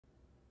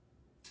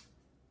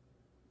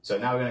So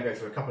now we're going to go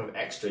through a couple of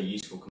extra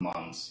useful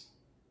commands.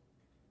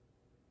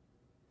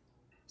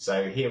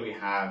 So here we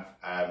have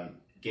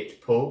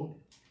git pull.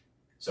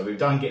 So we've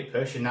done git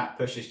push, and that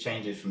pushes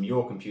changes from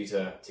your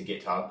computer to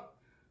GitHub.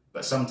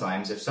 But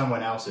sometimes if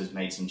someone else has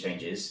made some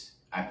changes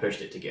and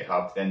pushed it to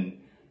GitHub, then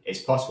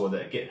it's possible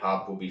that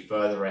GitHub will be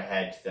further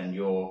ahead than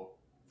your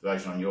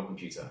version on your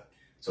computer.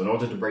 So in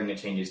order to bring the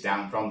changes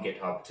down from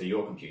GitHub to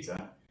your computer,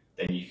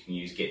 then you can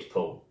use git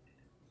pull.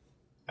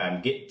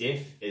 Git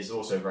diff is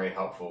also very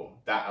helpful.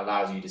 That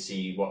allows you to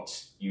see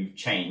what you've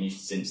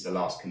changed since the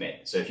last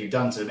commit. So if you've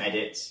done some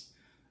edits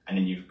and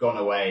then you've gone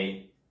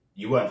away,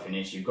 you weren't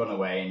finished, you've gone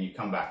away and you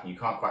come back and you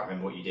can't quite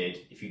remember what you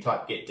did, if you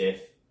type git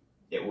diff,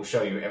 it will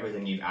show you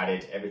everything you've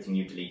added, everything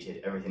you've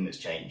deleted, everything that's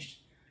changed.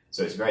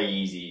 So it's very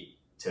easy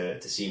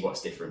to see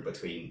what's different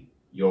between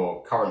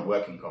your current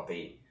working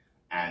copy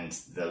and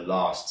the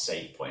last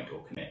save point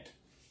or commit.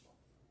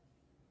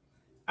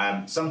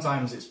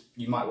 Sometimes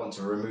you might want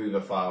to remove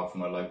a file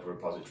from a local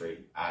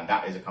repository, and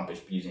that is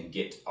accomplished using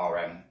git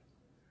rm.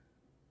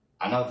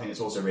 Another thing that's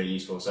also really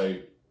useful, so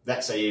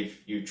let's say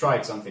if you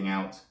tried something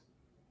out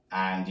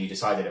and you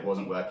decided it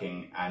wasn't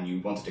working and you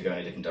wanted to go in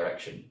a different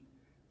direction.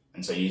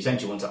 And so you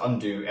essentially want to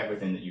undo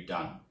everything that you've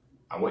done.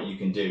 And what you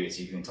can do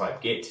is you can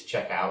type git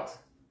checkout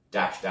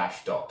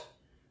 --dot.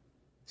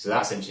 So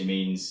that essentially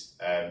means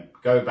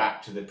go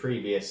back to the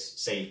previous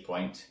save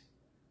point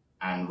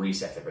and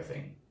reset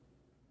everything.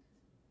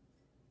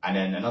 And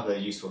then another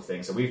useful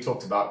thing, so we've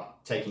talked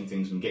about taking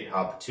things from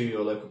GitHub to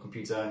your local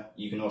computer.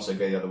 You can also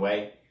go the other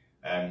way.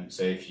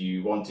 So if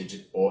you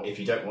wanted, or if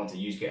you don't want to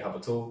use GitHub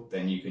at all,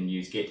 then you can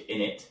use git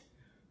init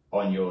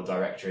on your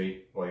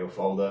directory or your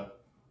folder,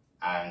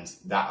 and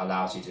that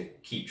allows you to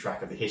keep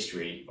track of the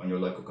history on your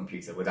local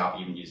computer without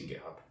even using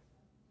GitHub.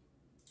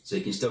 So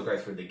you can still go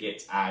through the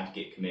git add,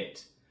 git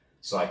commit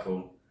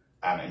cycle,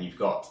 and you've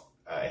got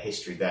a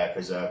history there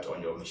preserved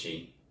on your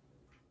machine.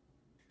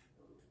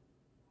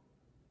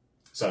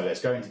 So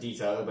let's go into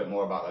detail a little bit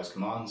more about those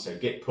commands. So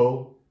git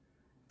pull,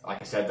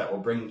 like I said, that will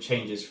bring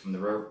changes from the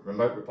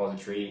remote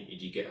repository,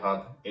 e.g.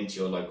 GitHub,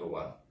 into your local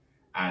one.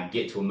 And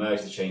Git will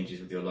merge the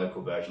changes with your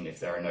local version if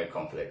there are no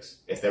conflicts.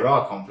 If there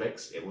are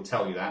conflicts, it will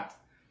tell you that,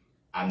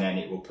 and then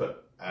it will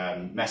put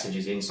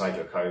messages inside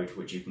your code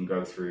which you can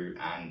go through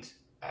and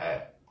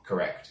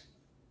correct.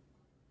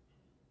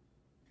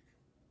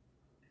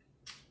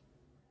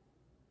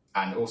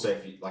 And also,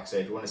 if you, like I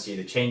said, if you want to see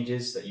the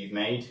changes that you've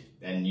made,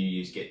 then you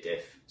use git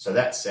diff. So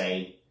let's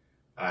say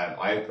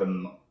I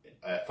open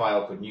a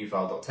file called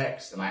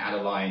newfile.txt and I add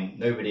a line,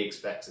 nobody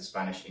expects a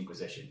Spanish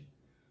Inquisition.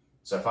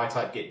 So if I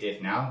type git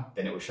diff now,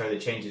 then it will show the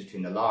changes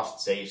between the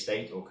last save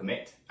state or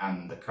commit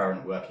and the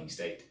current working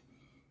state.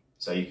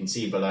 So you can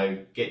see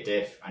below git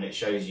diff, and it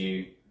shows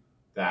you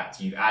that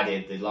you've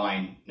added the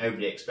line,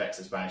 nobody expects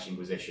a Spanish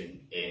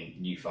Inquisition in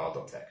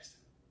newfile.txt.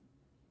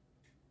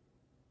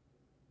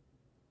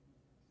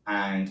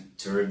 And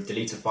to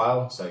delete a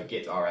file, so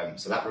git rm,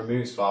 so that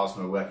removes files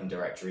from a working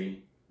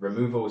directory.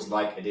 Removals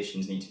like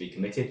additions need to be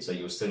committed, so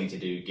you'll still need to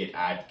do git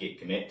add, git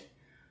commit.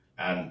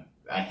 And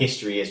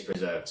history is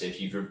preserved. So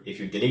if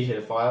you've deleted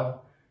a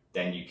file,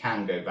 then you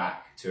can go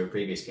back to a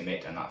previous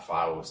commit and that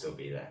file will still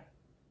be there.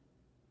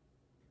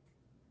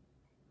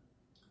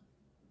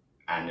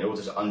 And in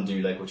order to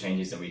undo local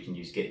changes, then we can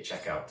use git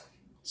checkout.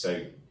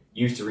 So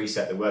use to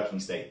reset the working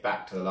state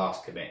back to the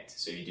last commit.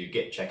 So you do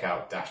git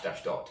checkout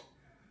 --dot.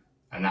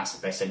 And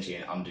that's essentially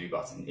an undo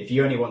button. If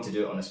you only want to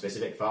do it on a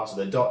specific file, so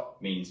the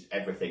dot means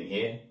everything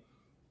here.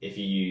 If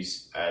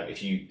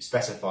you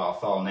specify a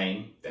file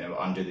name, then it will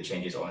undo the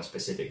changes on a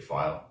specific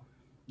file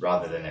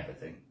rather than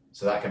everything.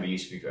 So that can be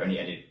useful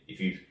if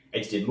you've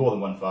edited more than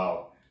one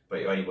file,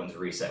 but you only want to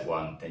reset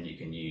one, then you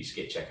can use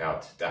git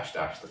checkout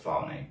 --, the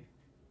file name.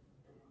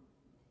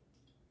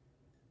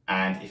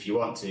 And if you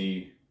want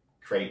to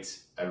create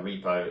a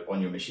repo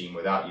on your machine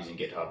without using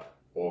GitHub,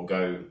 or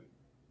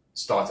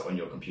start it on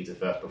your computer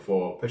first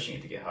before pushing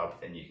it to GitHub,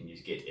 then you can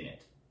use git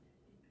init.